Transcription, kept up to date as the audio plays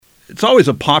it's always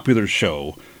a popular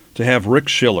show to have Rick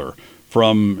Schiller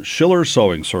from Schiller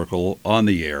Sewing Circle on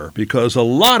the air because a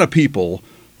lot of people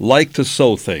like to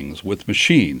sew things with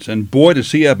machines. And boy,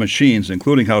 does he have machines,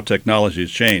 including how technology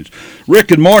has changed. Rick,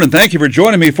 good morning. Thank you for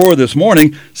joining me for this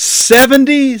morning.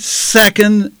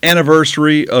 72nd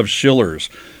anniversary of Schiller's.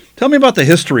 Tell me about the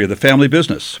history of the family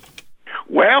business.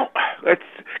 Well,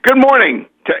 good morning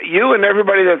to you and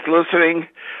everybody that's listening.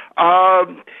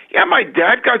 My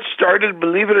dad got started,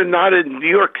 believe it or not, in New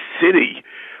York City.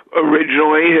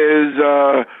 Originally, his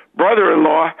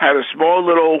brother-in-law had a small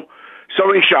little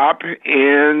sewing shop,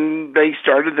 and they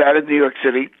started that in New York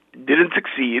City. Didn't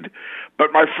succeed.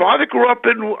 But my father grew up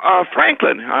in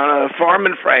Franklin, on a farm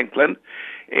in Franklin,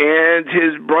 and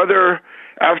his brother,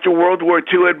 after World War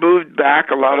II, had moved back.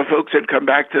 A lot of folks had come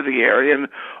back to the area and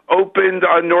opened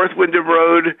on North Wyndham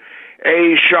Road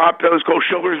a shop that was called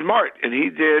Schiller's Mart, and he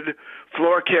did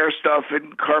floor care stuff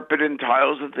and carpet and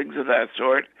tiles and things of that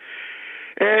sort.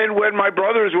 And when my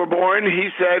brothers were born, he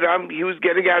said he was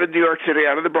getting out of New York City,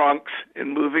 out of the Bronx,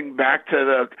 and moving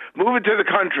to the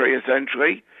country,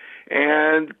 essentially,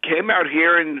 and came out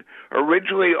here and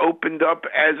originally opened up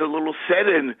as a little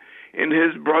set-in in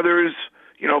his brother's,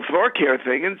 floor care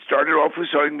thing, and started off with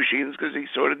sewing machines because he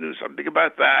sort of knew something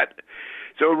about that.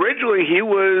 So originally he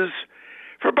was,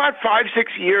 for about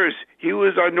 5-6 years, he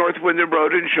was on North Wyndham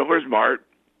Road in Schiller's Mart.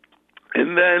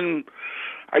 And then,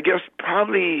 I guess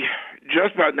probably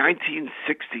just about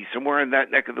 1960, somewhere in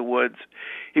that neck of the woods,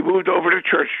 he moved over to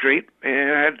Church Street and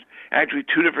had actually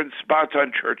 2 different spots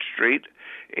on Church Street.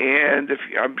 And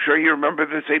I'm sure you remember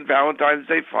the St. Valentine's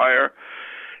Day fire.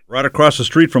 Right across the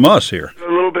street from us here.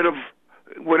 A little bit of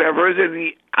whatever, and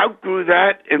he outgrew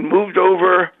that and moved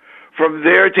over from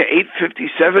there to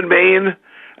 857 Main.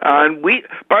 And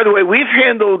by the way, we've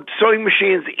handled sewing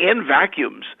machines and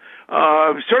vacuums.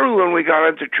 Certainly when we got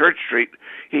onto Church Street,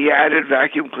 he added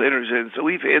vacuum cleaners in. So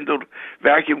we've handled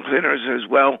vacuum cleaners as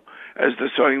well as the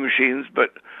sewing machines,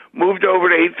 but moved over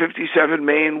to 857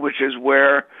 Main, which is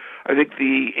where I think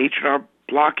the H&R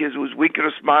Block was. Wink and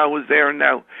a Smile was there, and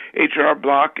now H&R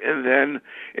Block. And then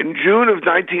in June of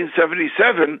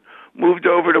 1977, moved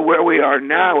over to where we are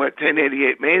now at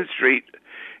 1088 Main Street.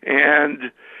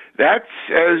 And that's,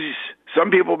 as some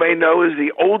people may know, is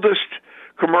the oldest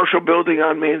commercial building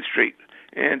on Main Street.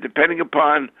 And depending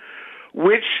upon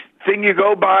which thing you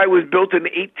go by, was built in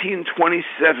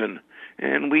 1827.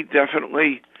 And we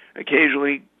definitely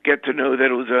occasionally get to know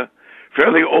that it was a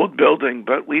fairly old building,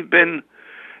 but we've been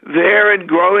there and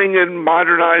growing and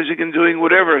modernizing and doing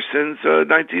whatever since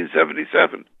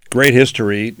 1977. Great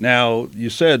history. Now, you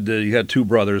said you had 2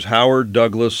 brothers, Howard,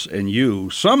 Douglas, and you.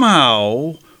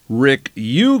 Somehow, Rick,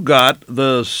 you got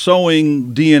the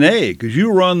sewing DNA because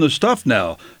you run the stuff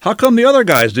now. How come the other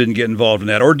guys didn't get involved in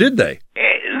that, or did they?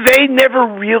 They never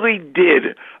really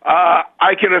did.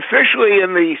 I can officially,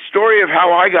 in the story of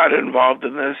how I got involved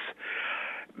in this,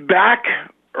 back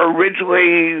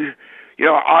originally,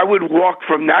 I would walk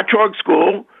from Natchog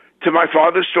School to my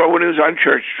father's store when he was on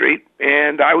Church Street,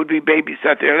 and I would be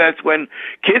babysat there. That's when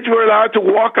kids were allowed to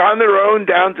walk on their own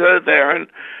down to there, and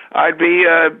I'd be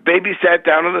babysat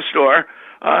down in the store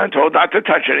and told not to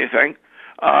touch anything.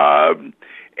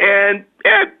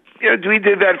 We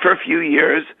did that for a few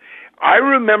years. I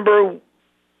remember,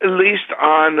 at least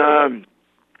on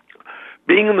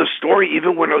being in the store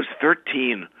even when I was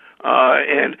 13,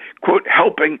 and, quote,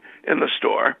 helping in the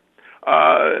store.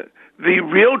 The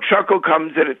real chuckle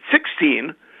comes in at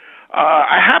 16.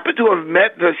 I happened to have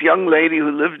met this young lady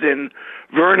who lived in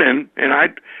Vernon, and I,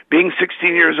 being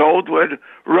 16 years old, would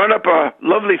run up a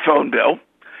lovely phone bill.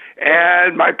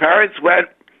 And my parents went,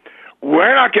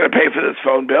 "We're not going to pay for this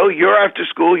phone bill. You're after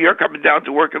school. You're coming down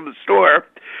to work in the store."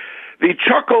 The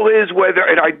chuckle is whether,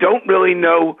 and I don't really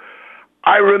know,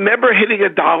 I remember hitting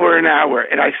 $1 an hour,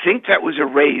 and I think that was a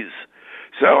raise.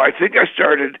 So I think I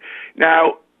started.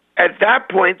 Now, at that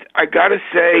point, I got to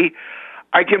say,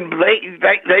 I can blame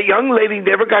that young lady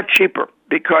never got cheaper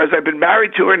because I've been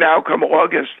married to her now come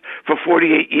August for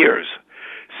 48 years.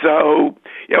 So,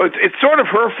 it's sort of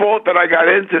her fault that I got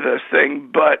into this thing.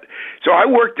 But so I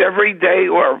worked every day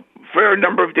or for a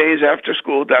number of days after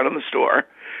school down in the store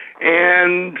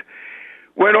and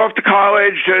went off to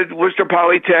college at Worcester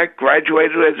Polytech,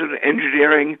 graduated as an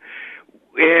engineering.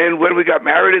 And when we got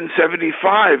married in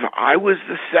 75, I was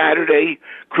the Saturday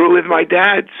crew with my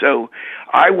dad. So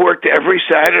I worked every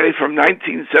Saturday from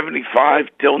 1975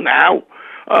 till now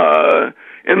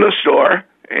in the store.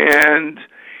 And,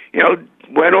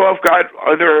 went off, got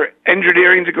other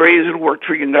engineering degrees and worked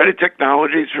for United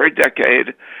Technologies for a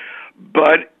decade.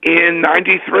 But in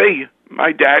 93,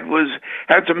 my dad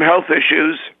had some health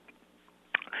issues.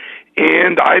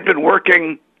 And I'd been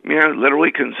working,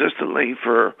 literally consistently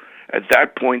for, at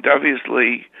that point,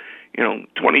 obviously,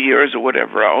 20 years or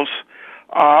whatever else.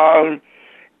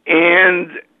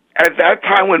 And at that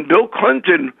time, when Bill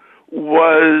Clinton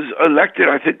was elected,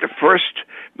 I think the first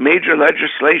major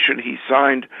legislation he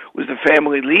signed was the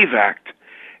Family Leave Act.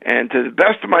 And to the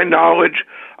best of my knowledge,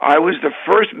 I was the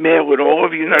first male in all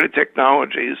of United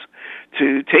Technologies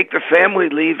to take the Family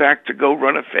Leave Act to go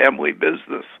run a family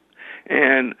business.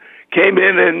 And came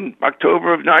in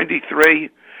October of '93,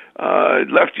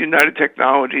 left United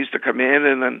Technologies to come in,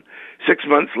 and then 6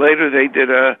 months later they did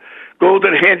a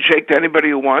golden handshake to anybody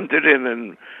who wanted it,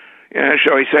 and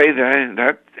shall we say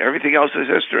that everything else is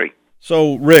history.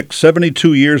 So, Rick,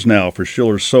 72 years now for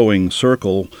Schiller Sewing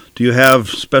Circle. Do you have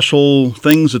special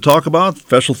things to talk about,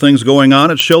 special things going on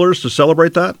at Schiller's to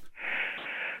celebrate that?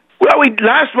 Well,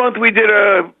 last month we did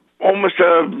almost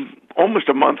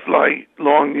a month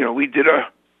long. We did a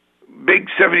big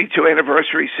 72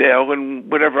 anniversary sale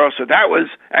and whatever else. So that was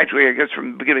actually, I guess,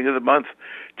 from the beginning of the month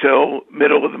till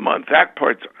middle of the month. That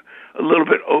part's a little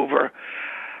bit over.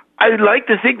 I'd like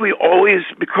to think we always,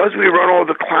 because we run all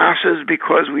the classes,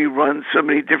 because we run so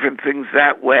many different things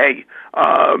that way,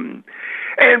 and,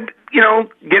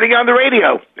 getting on the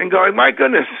radio and going, my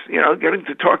goodness, getting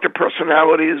to talk to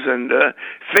personalities and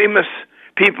famous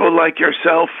people like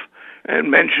yourself and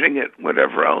mentioning it,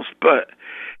 whatever else. But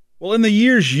well, in the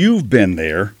years you've been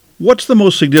there, what's the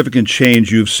most significant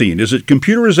change you've seen? Is it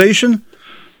computerization?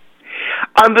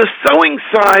 On the sewing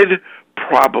side,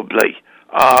 probably.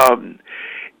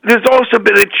 There's also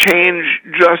been a change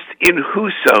just in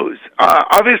who sews.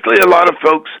 Obviously, a lot of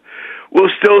folks will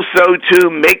still sew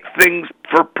to make things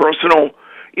for personal,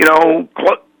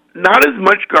 not as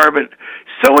much garment.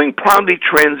 Sewing probably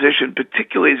transitioned,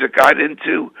 particularly as it got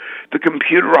into the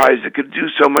computerized, it could do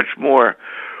so much more,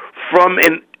 from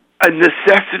a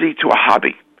necessity to a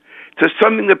hobby, to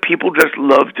something that people just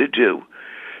love to do.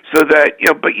 So that,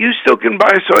 but you still can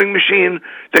buy a sewing machine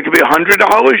that could be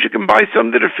 $100. You can buy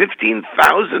some that are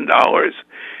 $15,000.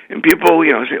 And people,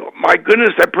 say, oh, my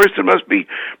goodness, that person must be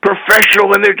professional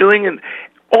when they're doing it. And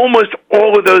almost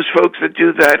all of those folks that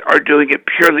do that are doing it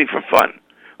purely for fun.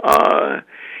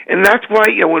 And that's why,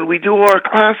 when we do our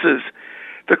classes,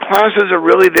 the classes are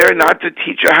really there not to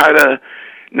teach you how to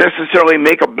necessarily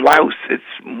make a blouse. It's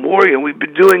more, we've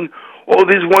been doing all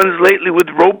these ones lately with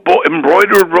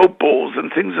embroidered rope bowls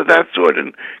and things of that sort.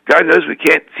 And God knows we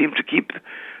can't seem to keep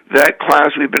that class.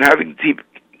 We've been having to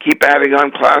keep adding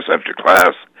on class after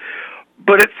class.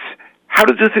 But it's how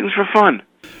to do things for fun.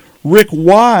 Rick,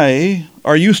 why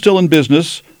are you still in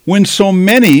business when so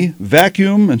many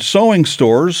vacuum and sewing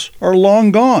stores are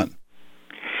long gone?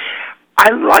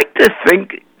 I like to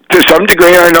think, to some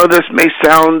degree, I know this may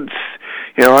sound,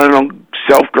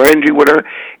 self-granding, whatever.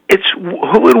 It's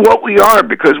who and what we are,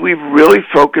 because we've really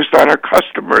focused on our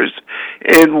customers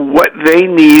and what they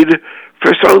need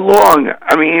for so long.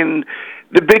 I mean,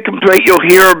 the big complaint you'll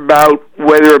hear about,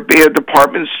 whether it be a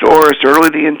department store or certainly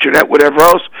the internet, whatever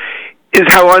else, is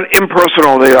how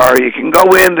impersonal they are. You can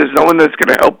go in, there's no one that's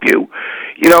going to help you.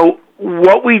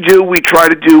 What we do, we try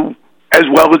to do as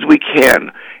well as we can.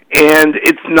 And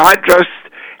it's not just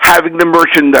having the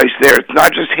merchandise there. It's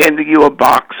not just handing you a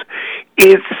box.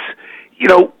 It's,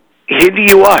 handing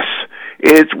you us.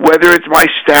 It's whether it's my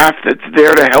staff that's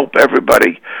there to help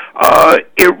everybody.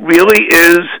 It really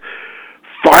is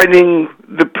finding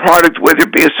the product, whether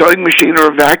it be a sewing machine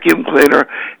or a vacuum cleaner,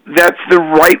 that's the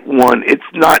right one. It's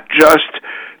not just,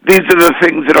 these are the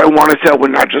things that I want to sell. We're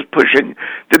not just pushing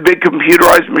the big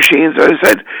computerized machines. As I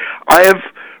said, I have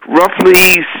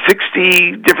roughly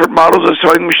 60 different models of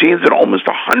sewing machines and almost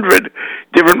 100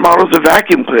 different models of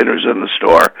vacuum cleaners in the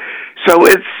store. So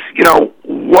it's,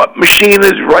 what machine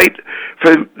is right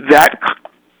for that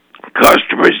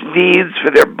customer's needs,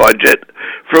 for their budget,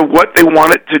 for what they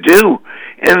want it to do.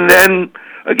 And then,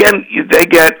 again, they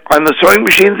get, on the sewing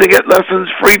machines, they get lessons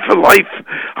free for life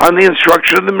on the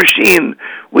instruction of the machine.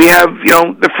 We have,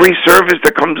 the free service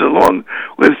that comes along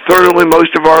with certainly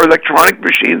most of our electronic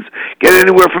machines, get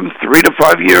anywhere from 3 to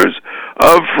 5 years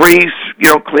of free,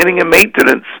 cleaning and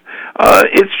maintenance.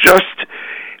 It's just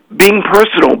being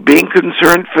personal, being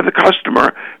concerned for the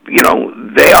customer.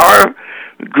 They are,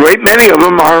 a great many of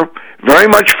them are very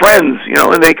much friends,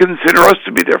 and they consider us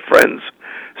to be their friends.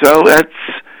 So that's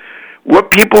what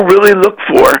people really look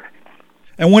for.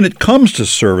 And when it comes to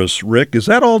service, Rick, is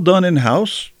that all done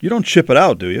in-house? You don't ship it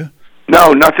out, do you?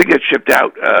 No, nothing gets shipped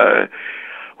out.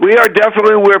 We are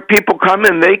definitely where people come,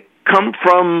 and they come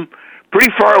from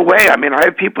pretty far away. I mean, I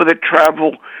have people that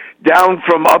travel down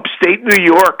from upstate New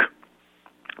York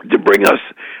to bring us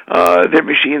their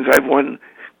machines. I have one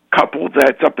couple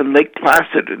that's up in Lake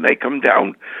Placid, and they come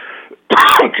down,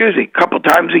 excuse me, a couple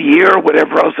times a year or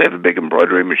whatever else. They have a big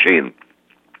embroidery machine.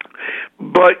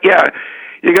 But yeah,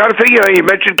 you got to figure. You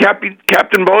mentioned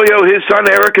Captain Bolio. His son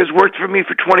Eric has worked for me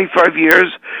for 25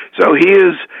 years, so he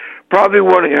is probably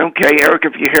one. Okay, Eric,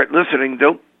 if you're here listening,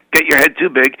 don't get your head too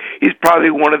big. He's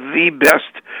probably one of the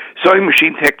best sewing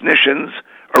machine technicians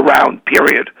around.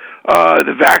 Period.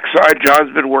 The vac side,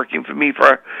 John's been working for me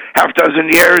for half a dozen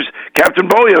years. Captain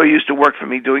Bolio used to work for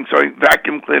me doing sewing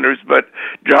vacuum cleaners, but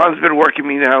John's been working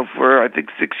me now for I think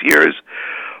 6 years.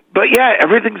 But yeah,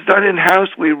 everything's done in-house.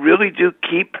 We really do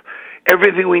keep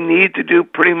everything we need to do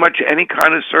pretty much any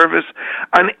kind of service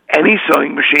on any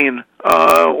sewing machine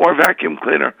or vacuum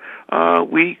cleaner.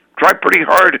 We try pretty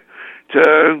hard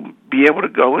to be able to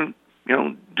go and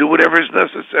do whatever is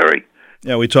necessary.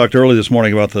 Yeah, we talked early this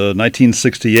morning about the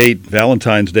 1968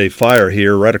 Valentine's Day fire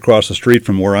here right across the street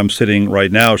from where I'm sitting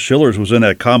right now. Schiller's was in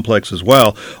that complex as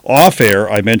well. Off air,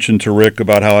 I mentioned to Rick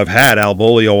about how I've had Al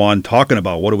Bolio on talking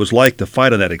about what it was like to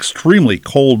fight on that extremely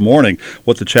cold morning,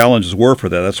 what the challenges were for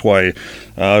that. That's why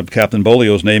Captain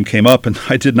Bolio's name came up, and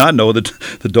I did not know that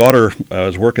the daughter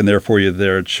was working there for you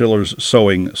there at Schiller's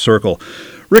Sewing Circle.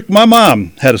 Rick, my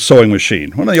mom had a sewing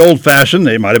machine. One of the old-fashioned,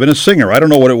 they might have been a singer. I don't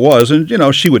know what it was. And,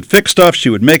 she would fix stuff. She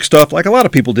would make stuff like a lot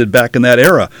of people did back in that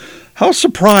era. How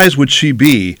surprised would she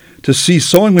be to see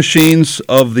sewing machines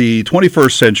of the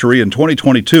 21st century in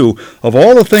 2022 of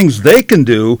all the things they can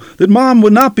do that Mom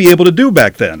would not be able to do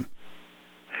back then?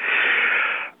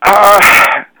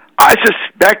 I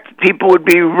suspect people would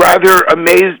be rather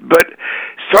amazed, but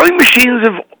sewing machines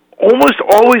have almost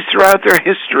always throughout their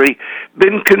history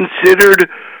been considered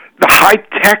the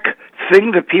high-tech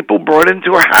thing that people brought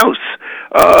into a house.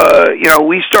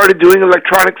 We started doing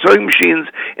electronic sewing machines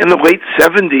in the late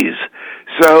 70s.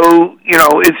 So,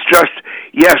 it's just,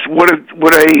 yes, what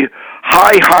a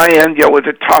high-end, what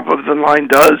the top of the line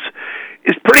does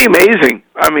is pretty amazing.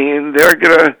 I mean, they're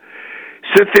going to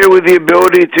sit there with the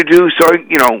ability to do sewing,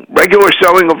 regular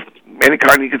sewing of any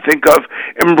kind you can think of,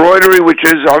 embroidery, which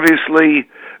is obviously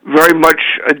very much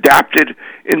adapted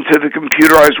into the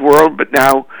computerized world, but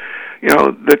now,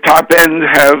 the top end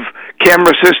have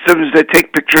camera systems that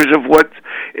take pictures of what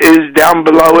is down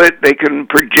below it. They can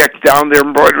project down their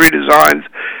embroidery designs.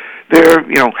 They're,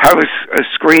 have a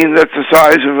screen that's the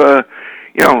size of a,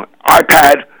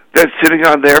 iPad that's sitting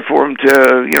on there for them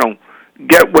to,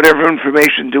 get whatever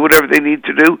information, do whatever they need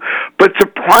to do. But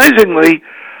surprisingly,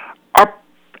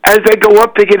 as they go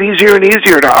up, they get easier and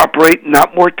easier to operate,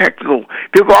 not more technical.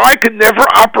 People go, I could never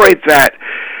operate that.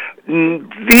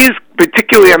 These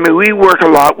particularly, we work a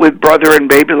lot with Brother and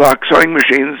Baby Lock sewing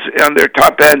machines on their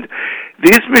top end.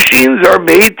 These machines are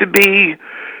made to be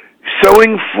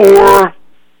sewing for,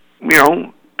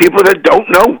 people that don't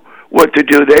know what to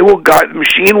do. The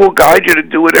machine will guide you to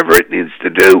do whatever it needs to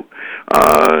do.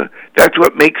 That's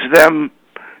what makes them,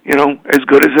 as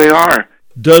good as they are.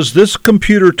 Does this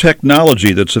computer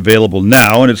technology that's available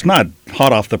now, and it's not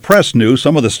hot off the press new,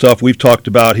 some of the stuff we've talked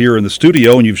about here in the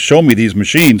studio, and you've shown me these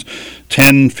machines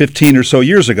 10, 15 or so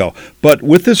years ago, but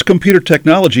with this computer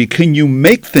technology, can you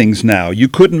make things now you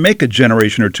couldn't make a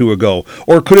generation or two ago?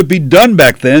 Or could it be done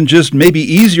back then, just maybe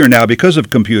easier now because of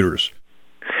computers?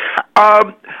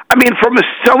 From a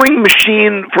sewing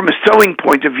machine, from a sewing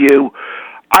point of view,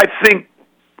 I think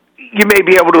you may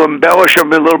be able to embellish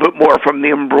them a little bit more. From the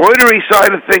embroidery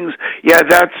side of things, yeah,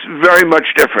 that's very much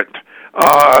different.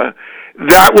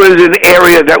 That was an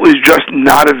area that was just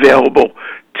not available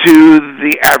to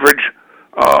the average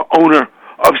owner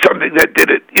of something that did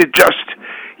it. It just,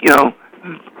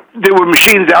 there were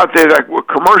machines out there that were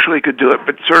commercially could do it,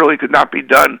 but certainly could not be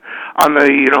done on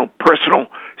the, personal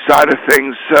side of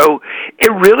things. So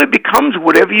it really becomes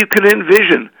whatever you can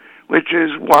envision, which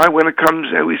is why when it comes,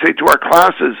 we say to our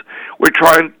classes, we're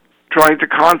trying to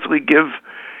constantly give,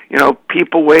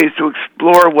 people ways to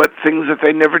explore what things that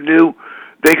they never knew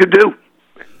they could do.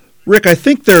 Rick, I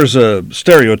think there's a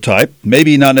stereotype,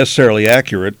 maybe not necessarily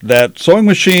accurate, that sewing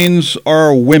machines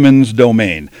are women's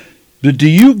domain. Do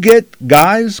you get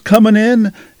guys coming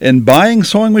in and buying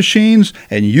sewing machines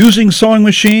and using sewing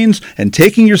machines and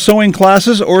taking your sewing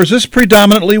classes, or is this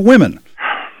predominantly women?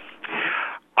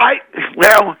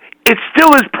 It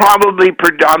still is probably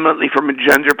predominantly from a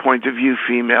gender point of view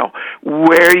female,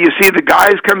 where you see the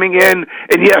guys coming in,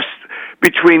 and yes,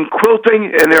 between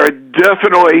quilting, and there are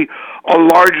definitely a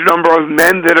large number of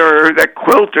men that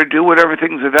quilt or do whatever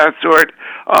things of that sort,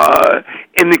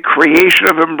 in the creation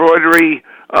of embroidery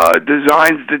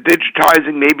designs, the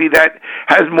digitizing, maybe that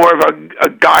has more of a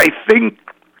guy thing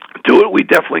to it. We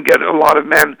definitely get a lot of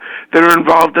men that are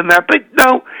involved in that, but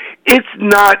no, it's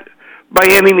not by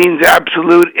any means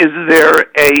absolute. Is there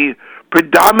a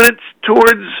predominance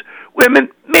towards women?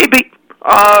 Maybe,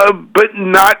 but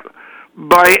not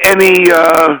by any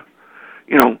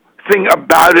thing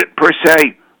about it per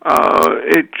se.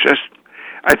 It just,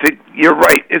 I think you're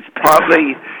right. It's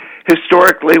probably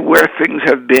historically where things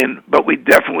have been, but we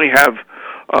definitely have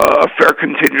a fair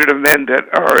contingent of men that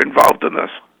are involved in this.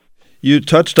 You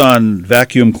touched on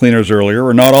vacuum cleaners earlier,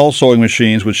 or not all sewing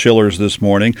machines with Schillers this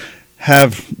morning.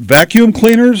 Have vacuum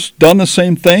cleaners done the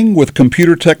same thing with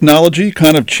computer technology,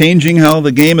 kind of changing how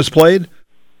the game is played?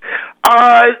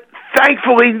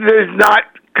 Thankfully, there's not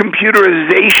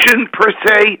computerization per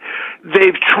se.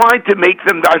 They've tried to make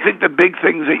them, I think the big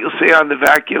things that you'll see on the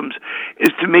vacuums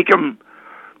is to make them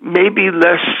maybe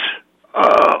less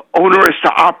onerous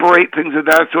to operate, things of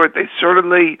that sort. They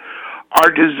certainly are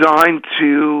designed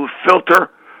to filter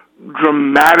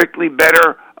dramatically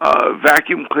better.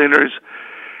 Vacuum cleaners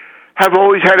have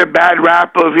always had a bad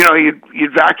rap of,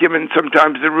 you'd vacuum and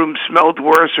sometimes the room smelled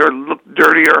worse or looked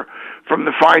dirtier from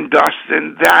the fine dust,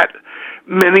 and that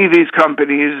many of these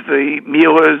companies, the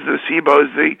Miele's, the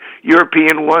Sebos, the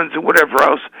European ones, and whatever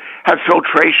else, have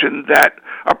filtration that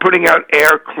are putting out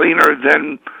air cleaner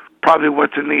than probably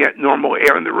what's in the normal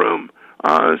air in the room.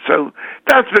 So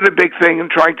that's been a big thing in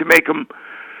trying to make them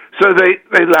so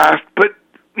they last. But,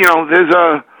 there's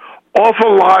a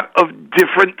awful lot of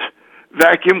different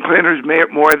vacuum cleaners made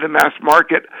more in the mass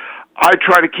market. I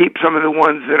try to keep some of the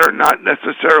ones that are not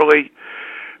necessarily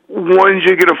ones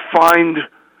you're going to find,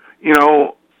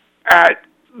 at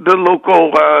the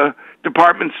local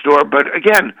department store. But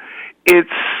again, it's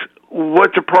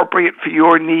what's appropriate for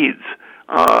your needs.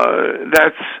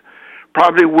 That's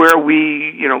probably where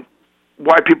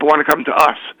why people want to come to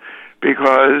us,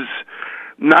 because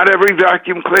not every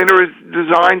vacuum cleaner is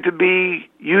designed to be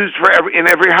used in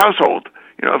every household.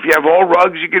 If you have all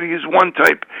rugs, you're going to use one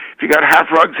type. If you got half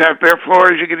rugs, half bare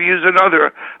floors, you're going to use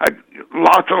another.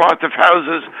 Lots and lots of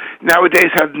houses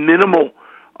nowadays have minimal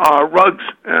rugs,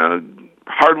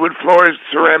 hardwood floors,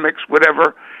 ceramics,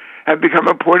 whatever, have become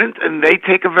important, and they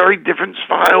take a very different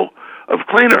style of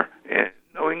cleaner, and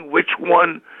knowing which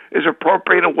one is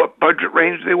appropriate and what budget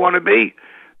range they want to be.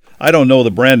 I don't know the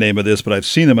brand name of this, but I've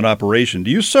seen them in operation. Do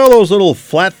you sell those little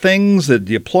flat things that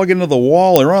you plug into the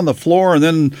wall? They're on the floor, and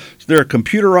then they're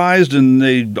computerized,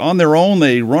 and on their own,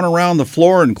 they run around the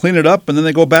floor and clean it up, and then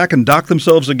they go back and dock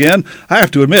themselves again? I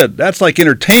have to admit, that's like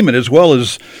entertainment as well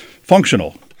as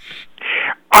functional.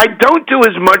 I don't do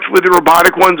as much with the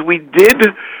robotic ones. We did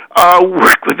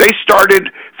work with, they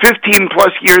started 15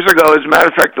 plus years ago. As a matter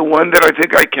of fact, the one that I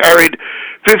think I carried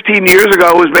 15 years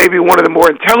ago was maybe one of the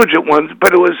more intelligent ones,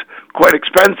 but it was quite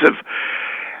expensive.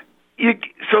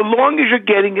 So long as you're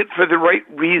getting it for the right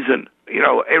reason,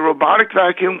 a robotic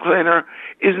vacuum cleaner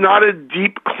is not a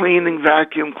deep cleaning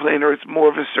vacuum cleaner. It's more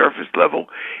of a surface level.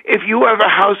 If you have a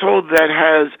household that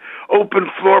has open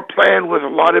floor plan with a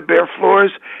lot of bare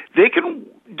floors, they can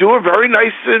do a very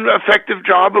nice and effective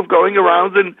job of going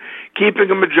around and keeping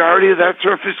a majority of that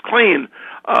surface clean.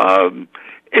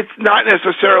 It's not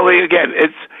necessarily, again,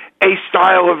 it's a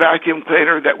style of vacuum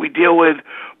cleaner that we deal with,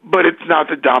 but it's not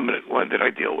the dominant one that I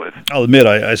deal with. I'll admit,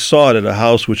 I saw it at a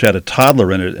house which had a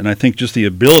toddler in it, and I think just the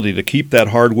ability to keep that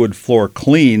hardwood floor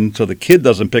clean so the kid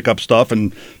doesn't pick up stuff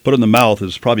and put it in the mouth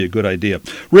is probably a good idea.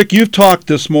 Rick, you've talked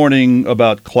this morning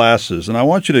about classes, and I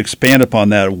want you to expand upon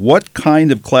that. What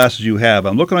kind of classes you have?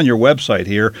 I'm looking on your website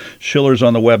here,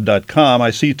 schillersontheweb.com.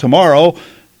 I see tomorrow,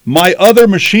 My Other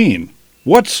Machine.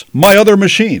 What's My Other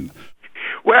Machine?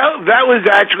 Well, that was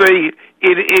actually,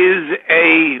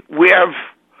 we have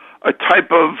a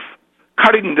type of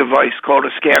cutting device called a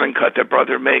scan and cut that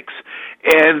Brother makes.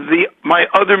 And My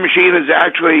Other Machine is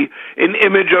actually an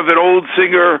image of an old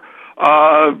Singer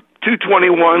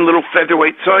 221 little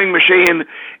featherweight sewing machine,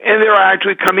 and they're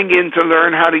actually coming in to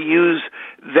learn how to use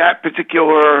that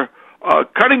particular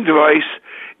cutting device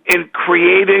in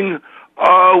creating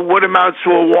what amounts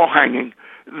to a wall hanging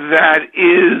that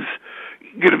is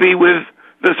going to be with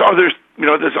this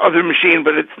other machine,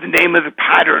 but it's the name of the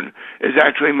pattern is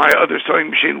actually My Other Sewing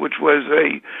Machine, which was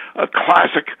a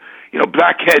classic,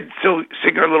 blackhead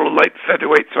Singer little light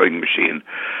featherweight sewing machine.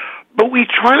 But we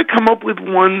try to come up with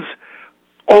ones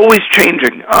always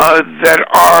changing that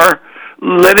are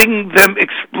letting them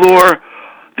explore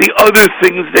the other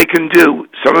things they can do.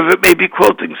 Some of it may be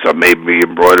quilting, some may be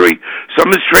embroidery,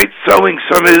 some is straight sewing,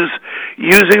 some is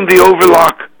using the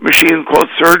overlock machine called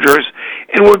sergers,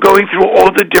 and we're going through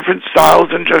all the different styles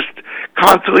and just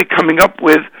constantly coming up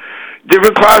with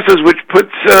different classes, which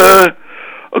puts a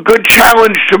good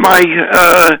challenge to my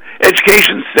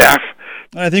education staff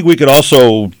I think we could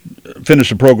also finish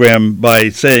the program by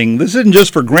saying this isn't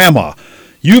just for grandma.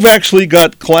 You've actually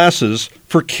got classes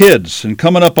for kids, and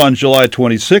coming up on July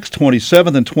 26th,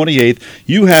 27th, and 28th,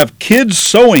 you have Kids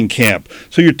Sewing Camp.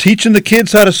 So you're teaching the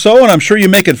kids how to sew, and I'm sure you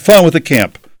make it fun with the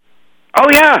camp. Oh,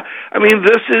 yeah. I mean,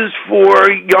 this is for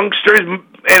youngsters, and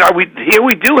here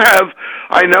we do have,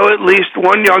 I know at least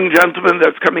one young gentleman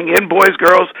that's coming in, boys,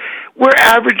 girls. We're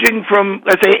averaging from,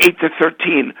 let's say, 8 to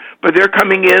 13, but they're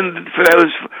coming in for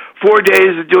those 4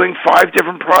 days of doing 5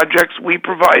 different projects. We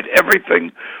provide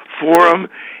everything for them,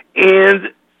 and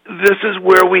this is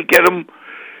where we get them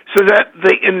so that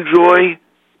they enjoy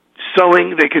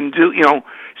sewing. They can do,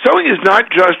 sewing is not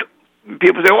just,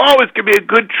 people say, oh, it's going to be a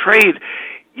good trade.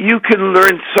 You can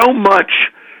learn so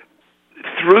much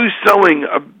through sewing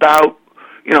about,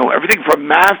 everything from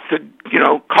math to,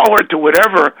 color to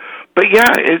whatever. But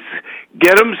yeah, it's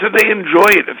get them so they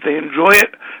enjoy it. If they enjoy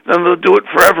it, then they'll do it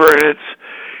forever. And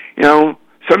it's,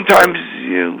 sometimes,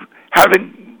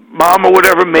 having mom or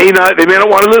whatever they may not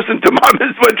want to listen to mom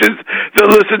as much as they'll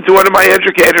listen to one of my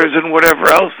educators and whatever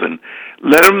else, and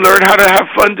let them learn how to have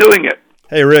fun doing it.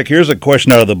 Hey, Rick, here's a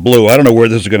question out of the blue. I don't know where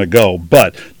this is going to go,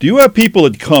 but do you have people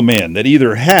that come in that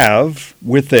either have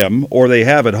with them or they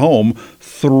have at home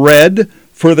thread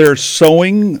for their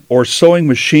sewing or sewing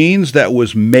machines that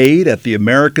was made at the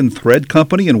American Thread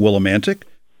Company in Willimantic?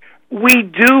 We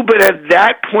do, but at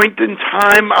that point in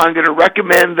time, I'm going to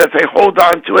recommend that they hold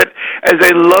on to it as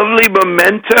a lovely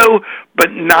memento,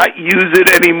 but not use it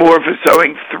anymore for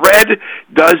sewing. Thread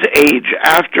does age.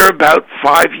 After about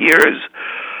 5 years,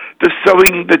 the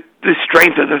sewing, the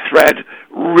strength of the thread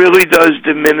really does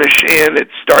diminish, and it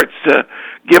starts to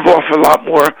give off a lot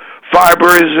more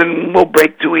fibers and will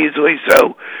break too easily.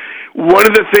 So one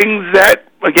of the things that,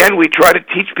 again, we try to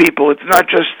teach people, it's not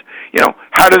just,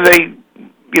 how do they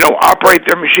operate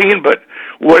their machine, but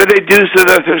what do they do so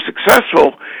that they're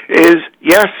successful is,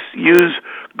 yes, use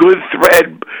good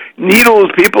thread.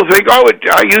 Needles, people think,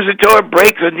 I use it till it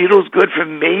breaks. A needle's good for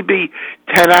maybe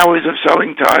 10 hours of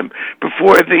sewing time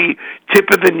before the tip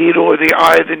of the needle or the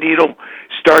eye of the needle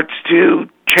starts to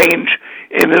change,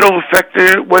 and it'll affect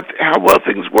how well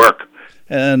things work.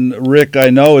 And, Rick, I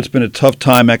know it's been a tough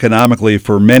time economically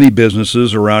for many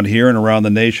businesses around here and around the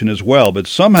nation as well, but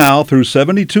somehow, through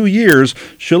 72 years,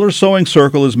 Schiller Sewing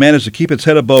Circle has managed to keep its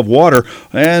head above water,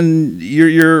 and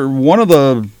you're one of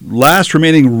the last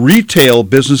remaining retail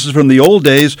businesses from the old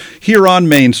days here on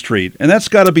Main Street, and that's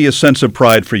got to be a sense of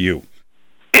pride for you.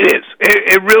 It is.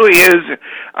 It really is.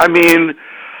 I mean,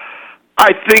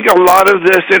 I think a lot of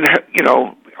this, and,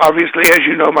 obviously, as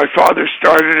you know, my father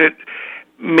started it,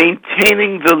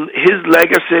 maintaining his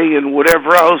legacy and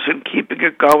whatever else and keeping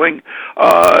it going.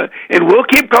 And we'll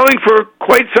keep going for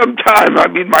quite some time. I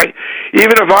mean,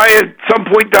 even if I at some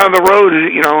point down the road,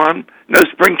 I'm no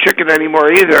spring chicken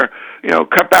anymore either,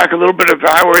 cut back a little bit of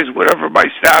hours, whatever my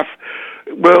staff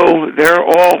they're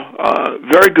all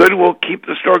very good. We'll keep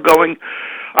the store going.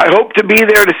 I hope to be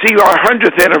there to see our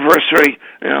 100th anniversary.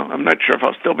 I'm not sure if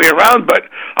I'll still be around, but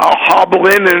I'll hobble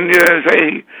in and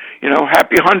say,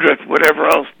 happy 100th, whatever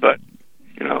else. But,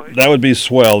 that would be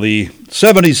swell. The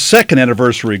 72nd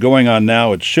anniversary going on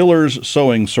now at Schiller's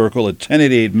Sewing Circle at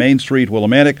 1088 Main Street,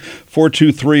 Willimantic,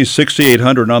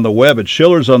 423-6800, and on the web at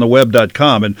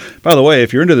schillersontheweb.com. And by the way,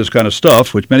 if you're into this kind of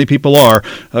stuff, which many people are,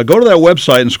 go to that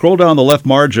website and scroll down the left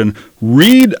margin.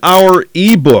 Read our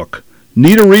ebook.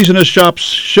 Need a reason to shop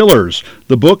Schiller's.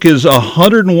 The book is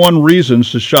 101 Reasons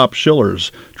to Shop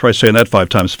Schiller's. Try saying that 5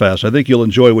 times fast. I think you'll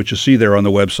enjoy what you see there on the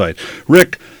website.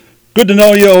 Rick, good to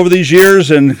know you over these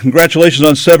years, and congratulations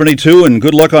on 72, and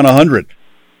good luck on 100.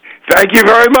 Thank you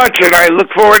very much, and I look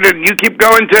forward to you keep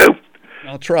going too.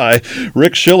 I'll try.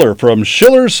 Rick Schiller from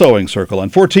Schiller's Sewing Circle on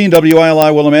 14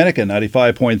 WILI Willimantic and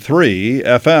 95.3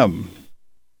 FM.